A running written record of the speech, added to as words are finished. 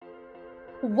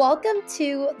Welcome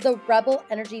to the Rebel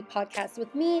Energy Podcast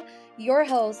with me, your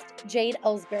host, Jade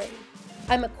Ellsbury.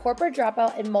 I'm a corporate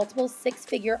dropout and multiple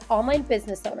six-figure online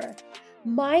business owner.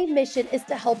 My mission is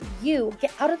to help you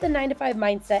get out of the 9-to-5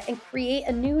 mindset and create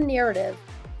a new narrative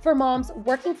for moms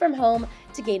working from home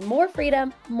to gain more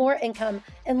freedom, more income,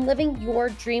 and living your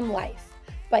dream life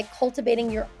by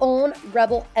cultivating your own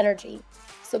rebel energy.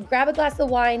 So grab a glass of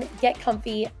wine, get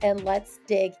comfy, and let's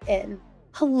dig in.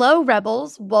 Hello,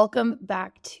 Rebels. Welcome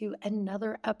back to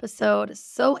another episode.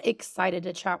 So excited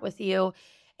to chat with you.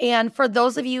 And for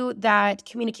those of you that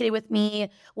communicated with me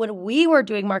when we were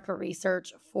doing market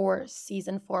research for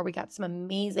season 4, we got some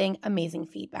amazing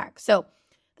feedback. So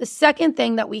the second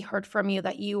thing that we heard from you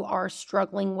that you are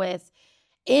struggling with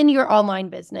in your online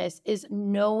business is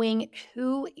knowing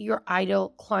who your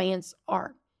ideal clients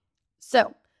are.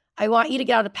 So I want you to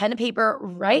get out a pen and paper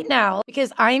right now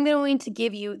because I'm going to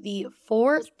give you the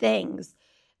 4 things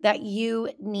that you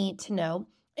need to know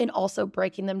and also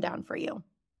breaking them down for you.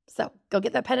 So go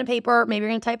get that pen and paper. Maybe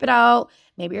you're going to type it out.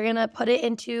 Maybe you're going to put it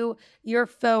into your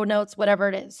phone notes, whatever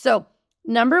it is. So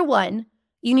number 1,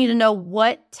 you need to know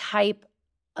what type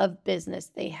of business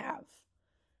they have.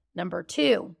 Number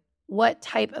 2, what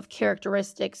type of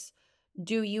characteristics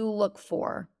do you look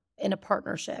for in a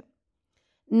partnership?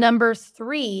 Number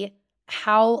 3,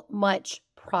 how much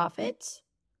profit?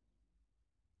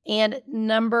 And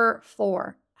number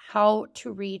 4, how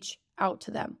to reach out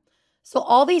to them. So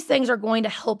all these things are going to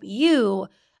help you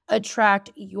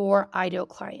attract your ideal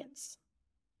clients.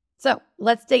 So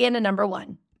let's dig into number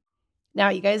 1. Now,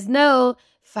 you guys know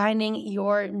finding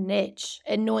your niche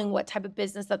and knowing what type of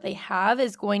business that they have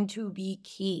is going to be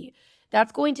key.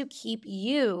 That's going to keep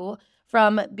you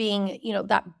from being,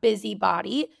 that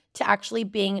busybody to actually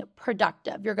being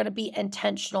productive. You're going to be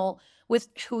intentional with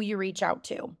who you reach out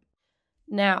to.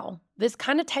 Now, this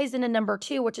kind of ties into number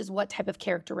 2, which is what type of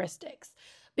characteristics.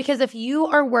 Because if you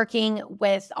are working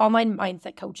with online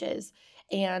mindset coaches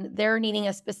and they're needing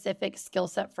a specific skill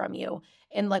set from you,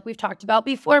 and like we've talked about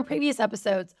before in previous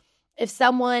episodes, if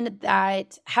someone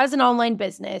that has an online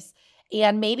business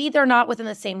and maybe they're not within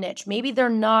the same niche, maybe they're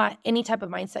not any type of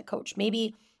mindset coach,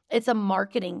 maybe it's a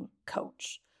marketing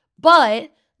coach,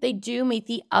 but they do meet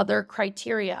the other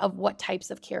criteria of what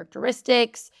types of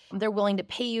characteristics, they're willing to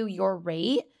pay you your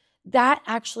rate, that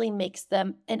actually makes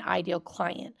them an ideal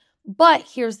client. But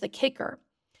here's the kicker.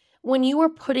 When you are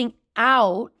putting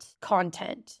out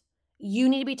content, you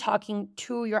need to be talking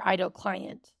to your ideal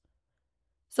client.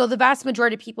 So the vast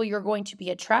majority of people you're going to be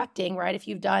attracting, right? If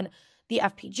you've done the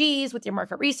FPGs with your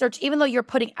market research, even though you're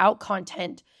putting out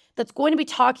content that's going to be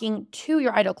talking to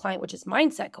your ideal client, which is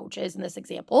mindset coaches in this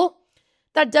example,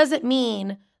 that doesn't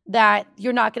mean that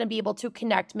you're not going to be able to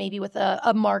connect maybe with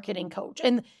a marketing coach.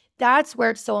 And that's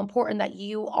where it's so important that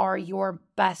you are your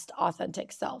best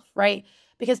authentic self, right?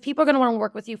 Because people are going to want to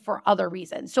work with you for other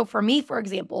reasons. So for me, for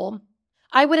example,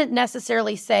 I wouldn't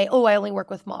necessarily say, oh, I only work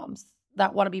with moms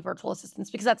that want to be virtual assistants,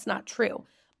 because that's not true.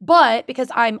 But because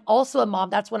I'm also a mom,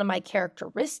 that's one of my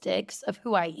characteristics of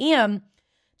who I am.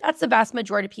 That's the vast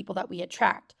majority of people that we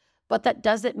attract. But that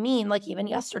doesn't mean, like even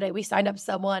yesterday, we signed up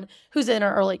someone who's in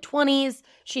her early 20s.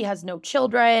 She has no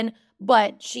children,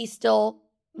 but she still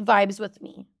vibes with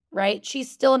me, right? She's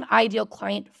still an ideal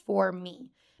client for me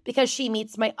because she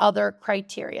meets my other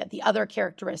criteria, the other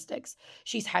characteristics.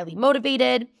 She's highly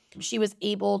motivated. She was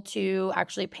able to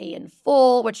actually pay in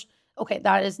full, which, okay,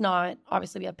 that is not,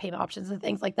 obviously we have payment options and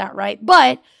things like that, right?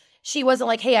 But she wasn't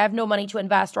like, hey, I have no money to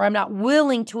invest, or I'm not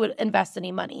willing to invest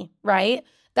any money, right?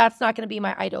 That's not going to be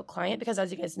my ideal client because, as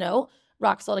you guys know,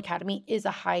 Rock Solid Academy is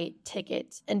a high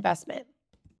ticket investment.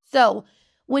 So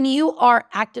when you are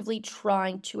actively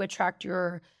trying to attract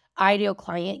your ideal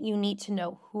client, you need to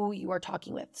know who you are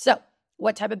talking with. So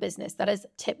what type of business? That is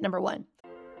tip number 1.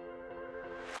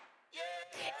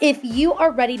 If you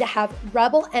are ready to have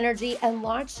rebel energy and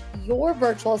launch your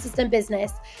virtual assistant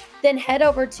business, then head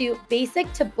over to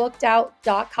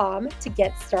basictobooked.out.com to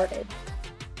get started.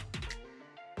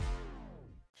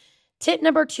 Tip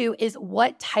number 2 is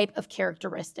what type of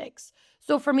characteristics.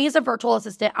 So for me as a virtual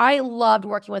assistant, I loved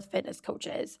working with fitness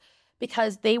coaches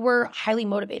because they were highly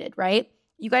motivated, right?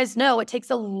 You guys know it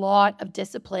takes a lot of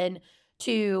discipline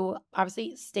to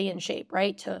obviously stay in shape,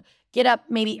 right? To get up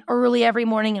maybe early every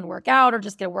morning and work out, or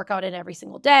just get a workout in every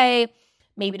single day,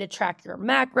 maybe to track your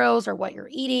macros or what you're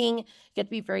eating. You have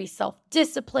to be very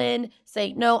self-disciplined,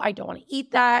 say, no, I don't want to eat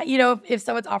that. If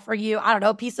someone's offering you, I don't know,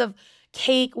 a piece of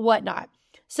cake, whatnot.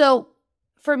 So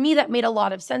for me, that made a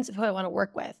lot of sense of who I want to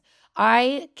work with.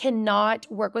 I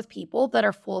cannot work with people that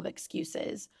are full of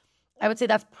excuses. I would say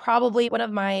that's probably one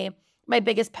of my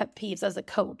biggest pet peeves as a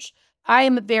coach. I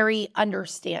am very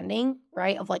understanding,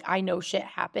 right? Of like, I know shit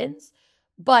happens,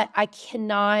 but I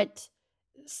cannot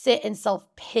sit in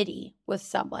self-pity with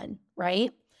someone,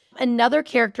 right? Another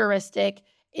characteristic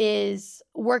is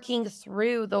working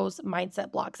through those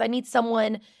mindset blocks. I need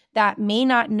someone that may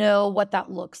not know what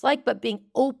that looks like, but being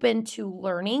open to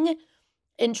learning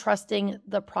and trusting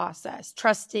the process,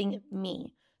 trusting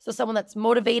me. So, someone that's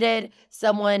motivated,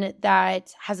 someone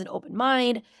that has an open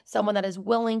mind, someone that is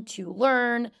willing to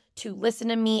learn, to listen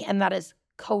to me, and that is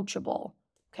coachable.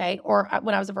 Okay. Or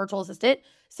when I was a virtual assistant,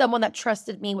 someone that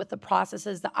trusted me with the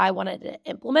processes that I wanted to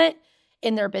implement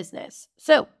in their business.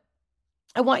 So,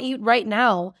 I want you right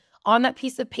now on that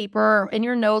piece of paper, in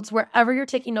your notes, wherever you're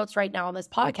taking notes right now on this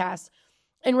podcast,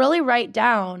 and really write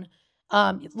down,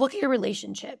 look at your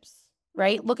relationships,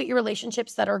 right? Look at your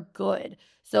relationships that are good.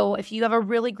 So if you have a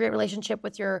really great relationship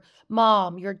with your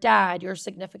mom, your dad, your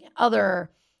significant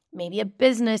other, maybe a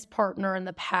business partner in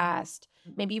the past,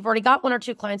 maybe you've already got one or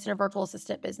two clients in your virtual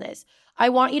assistant business, I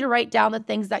want you to write down the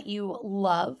things that you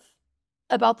love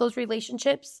about those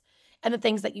relationships and the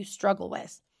things that you struggle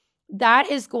with.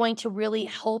 That is going to really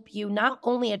help you not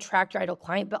only attract your ideal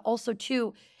client, but also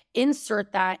to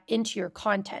insert that into your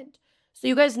content. So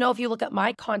you guys know, if you look at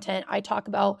my content, I talk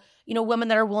about, women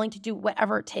that are willing to do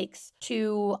whatever it takes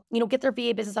to, get their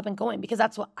VA business up and going, because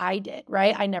that's what I did,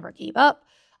 right? I never gave up.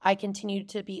 I continued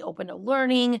to be open to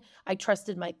learning. I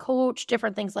trusted my coach,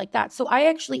 different things like that. So I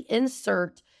actually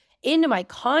insert into my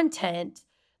content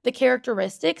the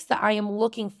characteristics that I am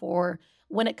looking for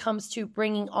when it comes to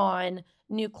bringing on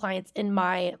new clients in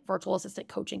my virtual assistant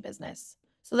coaching business.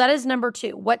 So that is number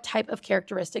 2. What type of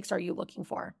characteristics are you looking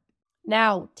for?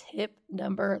 Now, tip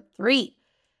number 3,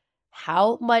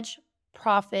 how much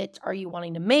profit are you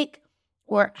wanting to make,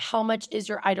 or how much is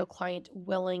your ideal client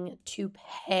willing to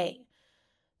pay?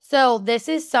 So this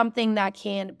is something that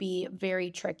can be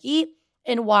very tricky,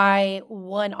 and why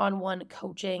one-on-one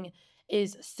coaching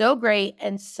is so great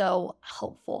and so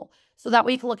helpful. So that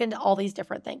way you can look into all these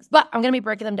different things. But I'm going to be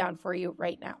breaking them down for you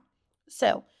right now.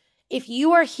 So if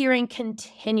you are hearing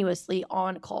continuously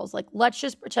on calls, like let's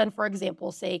just pretend, for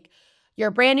example's sake, you're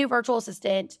a brand new virtual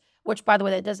assistant, which, by the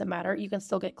way, that doesn't matter. You can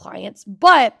still get clients,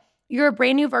 but you're a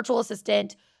brand new virtual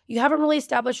assistant. You haven't really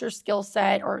established your skill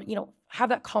set or, have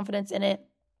that confidence in it.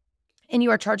 And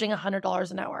you are charging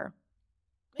 $100 an hour.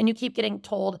 And you keep getting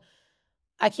told,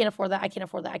 I can't afford that, I can't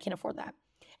afford that, I can't afford that.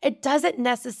 It doesn't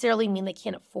necessarily mean they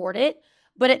can't afford it,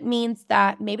 but it means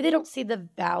that maybe they don't see the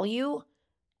value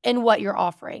in what you're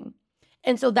offering.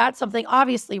 And so that's something,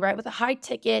 obviously, right, with a high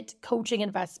ticket coaching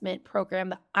investment program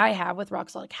that I have with Rock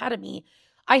Solid Academy,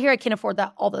 I hear I can't afford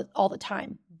that all the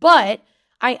time. But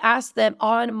I ask them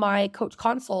on my coach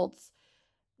consults,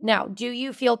 now, do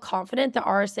you feel confident that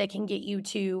RSA can get you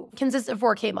to consistent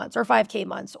 4K months or 5K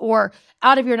months or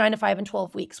out of your 9 to 5 in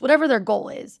 12 weeks, whatever their goal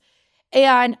is?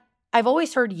 And I've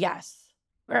always heard yes.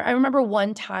 I remember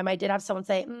one time I did have someone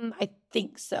say, I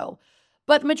think so.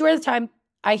 But the majority of the time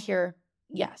I hear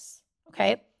yes.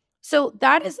 Okay. So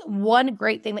that is one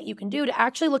great thing that you can do to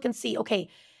actually look and see, okay,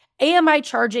 am I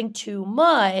charging too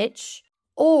much,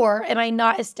 or am I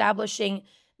not establishing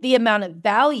the amount of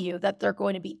value that they're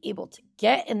going to be able to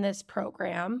get in this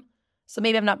program? So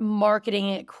maybe I'm not marketing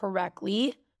it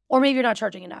correctly, or maybe you're not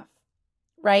charging enough,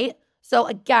 right? So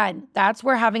again, that's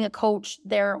where having a coach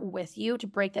there with you to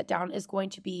break that down is going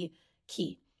to be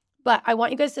key. But I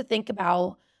want you guys to think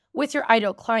about with your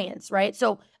ideal clients, right?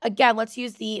 So again, let's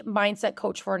use the mindset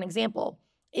coach for an example.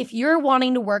 If you're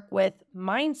wanting to work with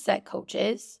mindset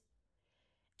coaches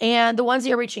and the ones that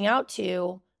you're reaching out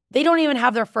to, they don't even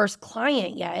have their first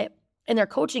client yet in their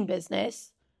coaching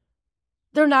business,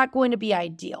 they're not going to be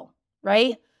ideal,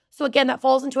 right? So again, that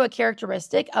falls into a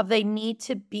characteristic of they need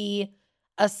to be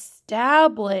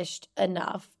established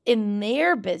enough in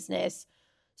their business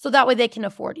so that way they can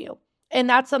afford you. And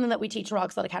that's something that we teach in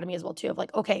Rock Solid Academy as well too, of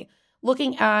like, okay,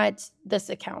 looking at this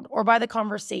account or by the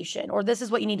conversation, or this is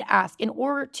what you need to ask in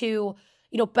order to,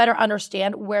 better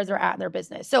understand where they're at in their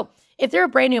business. So if they're a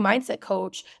brand new mindset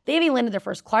coach, they haven't landed their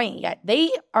first client yet.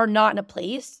 They are not in a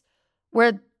place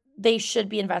where they should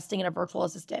be investing in a virtual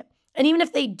assistant. And even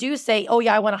if they do say, oh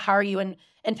yeah, I want to hire you and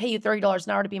pay you $30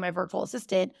 an hour to be my virtual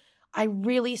assistant, I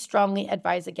really strongly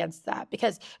advise against that,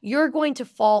 because you're going to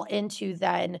fall into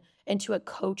a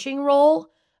coaching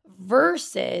role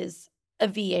versus a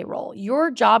VA role. Your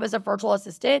job as a virtual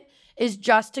assistant is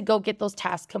just to go get those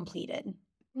tasks completed.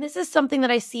 And this is something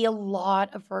that I see a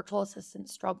lot of virtual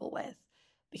assistants struggle with,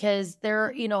 because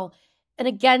they're, and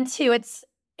again too, it's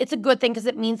a good thing because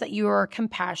it means that you're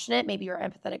compassionate. Maybe you're an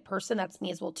empathetic person. That's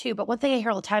me as well too. But one thing I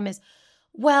hear all the time is,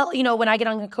 well, when I get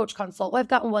on a coach consult, well, I've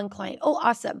gotten one client. Oh,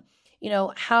 awesome.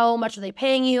 how much are they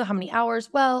paying you? How many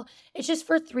hours? Well, it's just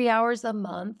for 3 hours a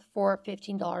month for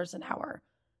 $15 an hour.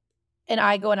 And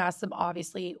I go and ask them,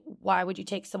 obviously, why would you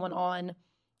take someone on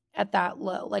at that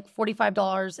low? Like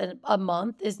 $45 a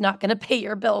month is not going to pay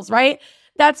your bills, right?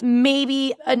 That's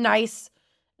maybe a nice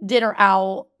dinner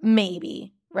out,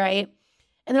 maybe, right?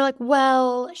 And they're like,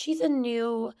 well, she's a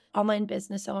new online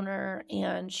business owner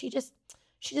and she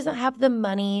doesn't have the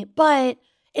money, but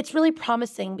it's really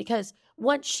promising because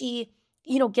once she,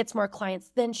 gets more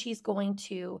clients, then she's going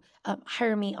to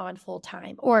hire me on full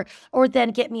time or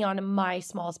then get me on my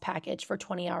smallest package for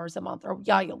 20 hours a month or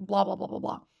blah, blah, blah, blah,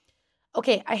 blah.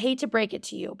 Okay, I hate to break it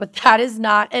to you, but that is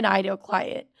not an ideal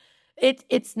client.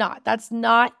 It's not. That's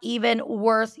not even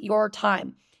worth your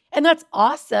time. And that's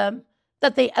awesome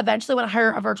that they eventually want to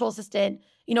hire a virtual assistant,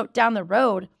 down the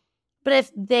road. But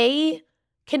if they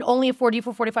can only afford you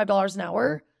for $45 an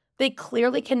hour, they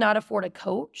clearly cannot afford a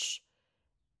coach.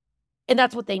 And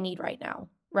that's what they need right now,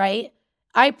 right?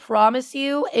 I promise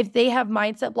you, if they have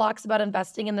mindset blocks about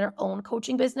investing in their own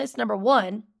coaching business, number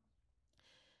one,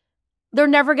 they're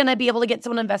never going to be able to get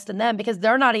someone to invest in them because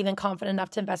they're not even confident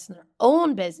enough to invest in their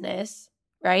own business,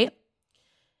 right?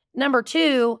 Number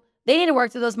two, they need to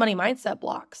work through those money mindset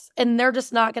blocks and they're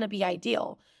just not going to be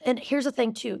ideal. And here's the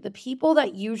thing too, the people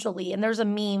that usually, and there's a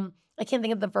meme, I can't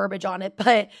think of the verbiage on it,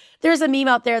 but there's a meme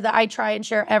out there that I try and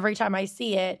share every time I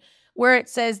see it where it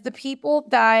says the people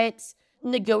that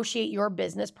negotiate your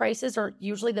business prices are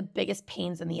usually the biggest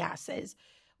pains in the asses,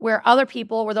 where other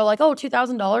people where they're like, oh,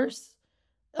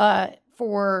 $2,000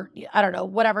 for, I don't know,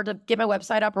 whatever, to get my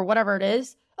website up or whatever it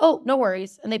is. Oh, no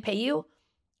worries. And they pay you.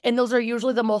 And those are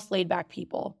usually the most laid back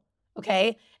people.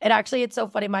 Okay. And actually, it's so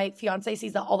funny. My fiance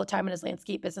sees that all the time in his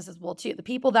landscape business as well, too. The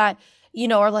people that,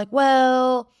 are like,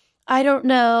 well, I don't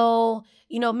know,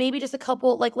 maybe just a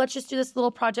couple, like, let's just do this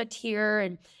little project here.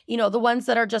 And, the ones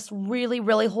that are just really,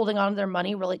 really holding on to their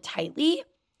money really tightly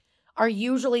are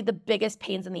usually the biggest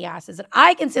pains in the asses. And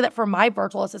I can say that for my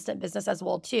virtual assistant business as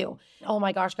well, too. Oh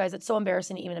my gosh, guys, it's so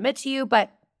embarrassing to even admit to you,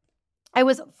 but I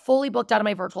was fully booked out of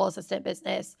my virtual assistant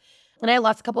business. And I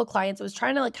lost a couple of clients. I was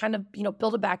trying to kind of,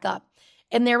 build it back up.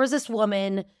 And there was this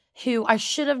woman who I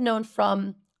should have known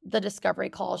from the discovery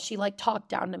call. She talked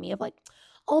down to me of like,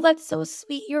 oh, that's so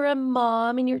sweet. You're a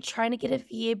mom and you're trying to get a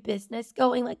VA business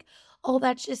going. Like, oh,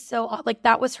 that's just so odd.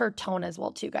 That was her tone as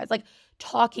well too, guys,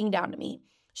 talking down to me.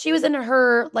 She was in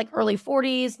her early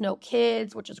 40s, no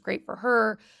kids, which is great for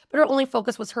her, but her only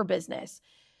focus was her business.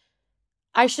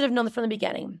 I should have known that from the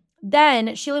beginning.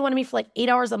 Then she only wanted me for 8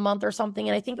 hours a month or something.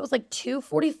 And I think it was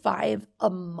 $245 a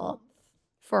month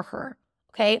for her.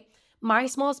 Okay. My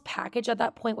smallest package at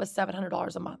that point was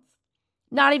 $700 a month.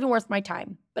 Not even worth my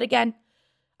time. But again,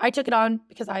 I took it on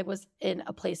because I was in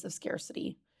a place of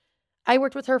scarcity. I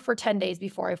worked with her for 10 days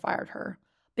before I fired her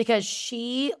because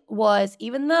she was,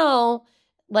 even though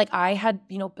I had,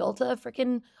 built a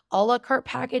freaking a la carte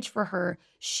package for her,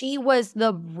 she was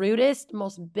the rudest,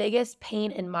 most biggest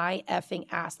pain in my effing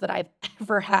ass that I've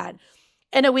ever had.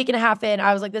 And a week and a half in,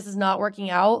 I was like, this is not working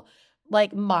out.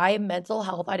 My mental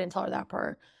health, I didn't tell her that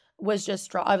part, was just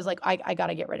strong. I was like, I got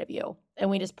to get rid of you. And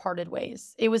we just parted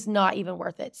ways. It was not even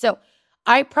worth it. So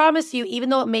I promise you, even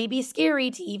though it may be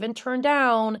scary to even turn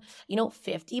down,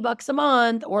 $50 a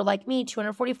month or like me,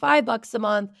 $245 a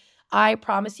month, I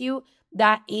promise you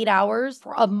that 8 hours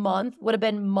for a month would have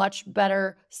been much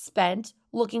better spent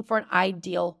looking for an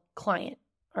ideal client.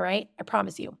 All right. I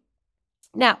promise you.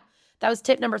 Now, that was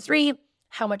tip number 3.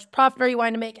 How much profit are you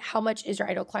wanting to make? How much is your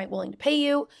ideal client willing to pay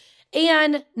you?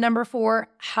 And number 4,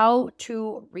 how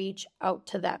to reach out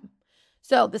to them.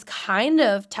 So this kind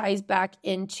of ties back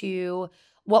into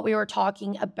what we were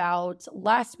talking about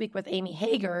last week with Amy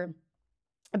Hager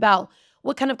about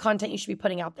what kind of content you should be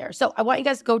putting out there. So I want you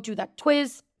guys to go do that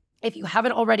quiz. If you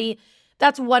haven't already,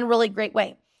 that's one really great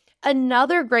way.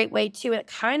 Another great way too, and it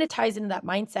kind of ties into that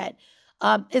mindset,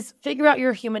 is figure out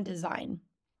your human design.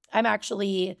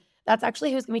 That's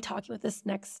actually who's going to be talking with us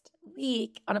next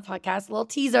week on a podcast, a little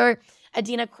teaser.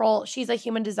 Adina Kroll, she's a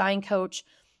human design coach.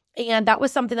 And that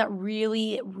was something that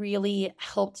really, really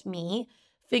helped me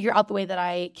figure out the way that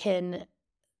I can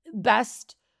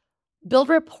best build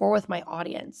rapport with my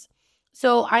audience.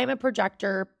 So I'm a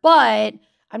projector, but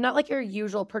I'm not your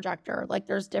usual projector.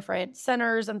 There's different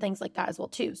centers and things like that as well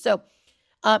too. So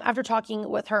after talking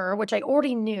with her, which I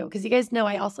already knew, because you guys know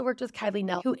I also worked with Kylie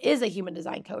Nell, who is a human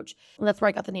design coach. And that's where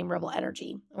I got the name Rebel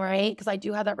Energy, all right? Because I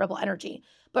do have that rebel energy.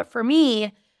 But for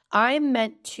me, I'm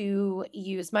meant to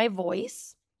use my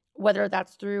voice, whether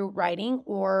that's through writing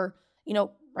or,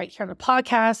 right here on the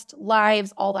podcast,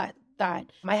 lives, all that.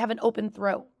 I have an open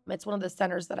throat. It's one of the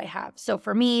centers that I have. So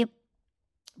for me,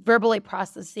 verbally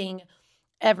processing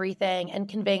everything and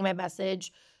conveying my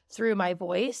message through my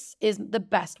voice is the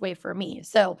best way for me.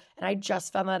 So, and I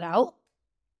just found that out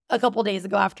a couple days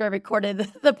ago after I recorded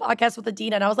the podcast with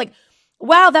Adina, and I was like,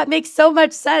 wow, that makes so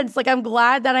much sense. Like, I'm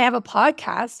glad that I have a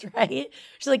podcast, right?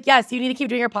 She's like, yes, you need to keep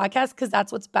doing your podcast because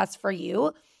that's what's best for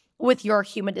you with your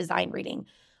human design reading.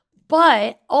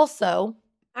 But also,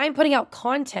 I'm putting out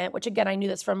content, which again, I knew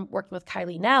this from working with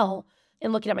Kylie Nell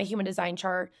and looking at my human design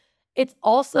chart. It's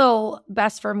also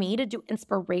best for me to do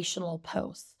inspirational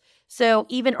posts. So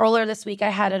even earlier this week, I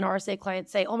had an RSA client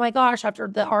say, oh my gosh, after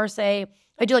the RSA,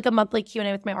 I do like a monthly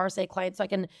Q&A with my RSA clients so I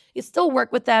can still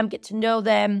work with them, get to know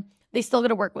them. They still get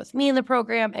to work with me in the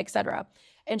program, etc.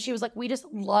 And she was like, we just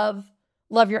love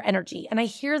your energy. And I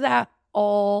hear that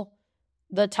all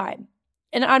the time.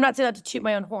 And I'm not saying that to toot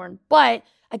my own horn, but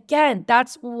again,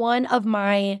 that's one of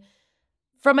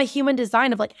from a human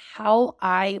design of like how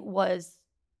I was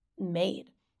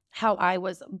made, how I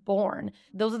was born.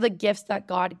 Those are the gifts that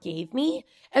God gave me.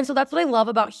 And so that's what I love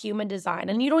about human design.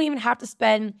 And you don't even have to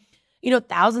spend,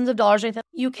 thousands of dollars or anything.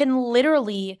 You can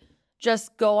literally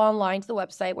just go online to the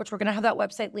website, which we're going to have that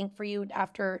website link for you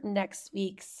after next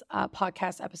week's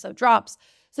podcast episode drops.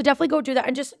 So definitely go do that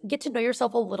and just get to know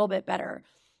yourself a little bit better.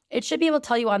 It should be able to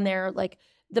tell you on there, like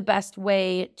the best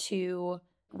way to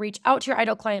reach out to your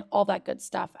ideal client, all that good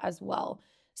stuff as well.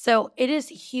 So it is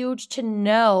huge to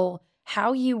know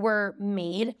how you were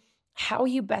made, how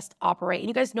you best operate. And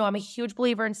you guys know I'm a huge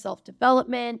believer in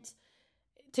self-development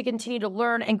to continue to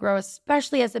learn and grow,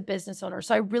 especially as a business owner.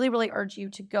 So I really, really urge you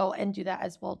to go and do that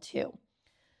as well too.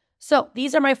 So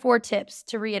these are my 4 tips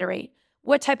to reiterate.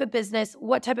 What type of business,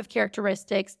 what type of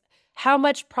characteristics, how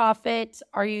much profit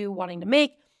are you wanting to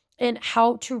make, and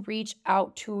how to reach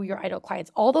out to your ideal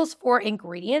clients. All those 4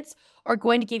 ingredients are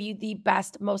going to give you the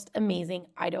best, most amazing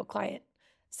ideal client.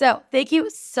 So thank you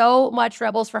so much,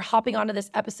 Rebels, for hopping onto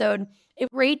this episode. It's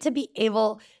great to be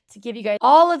able to give you guys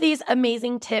all of these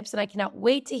amazing tips, and I cannot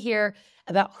wait to hear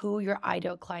about who your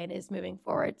ideal client is moving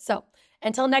forward. So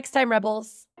until next time,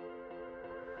 Rebels.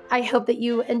 I hope that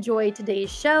you enjoyed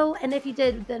today's show, and if you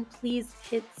did, then please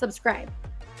hit subscribe.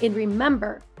 And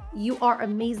remember, you are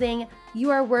amazing, you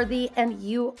are worthy, and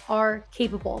you are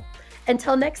capable.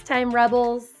 Until next time,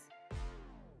 Rebels.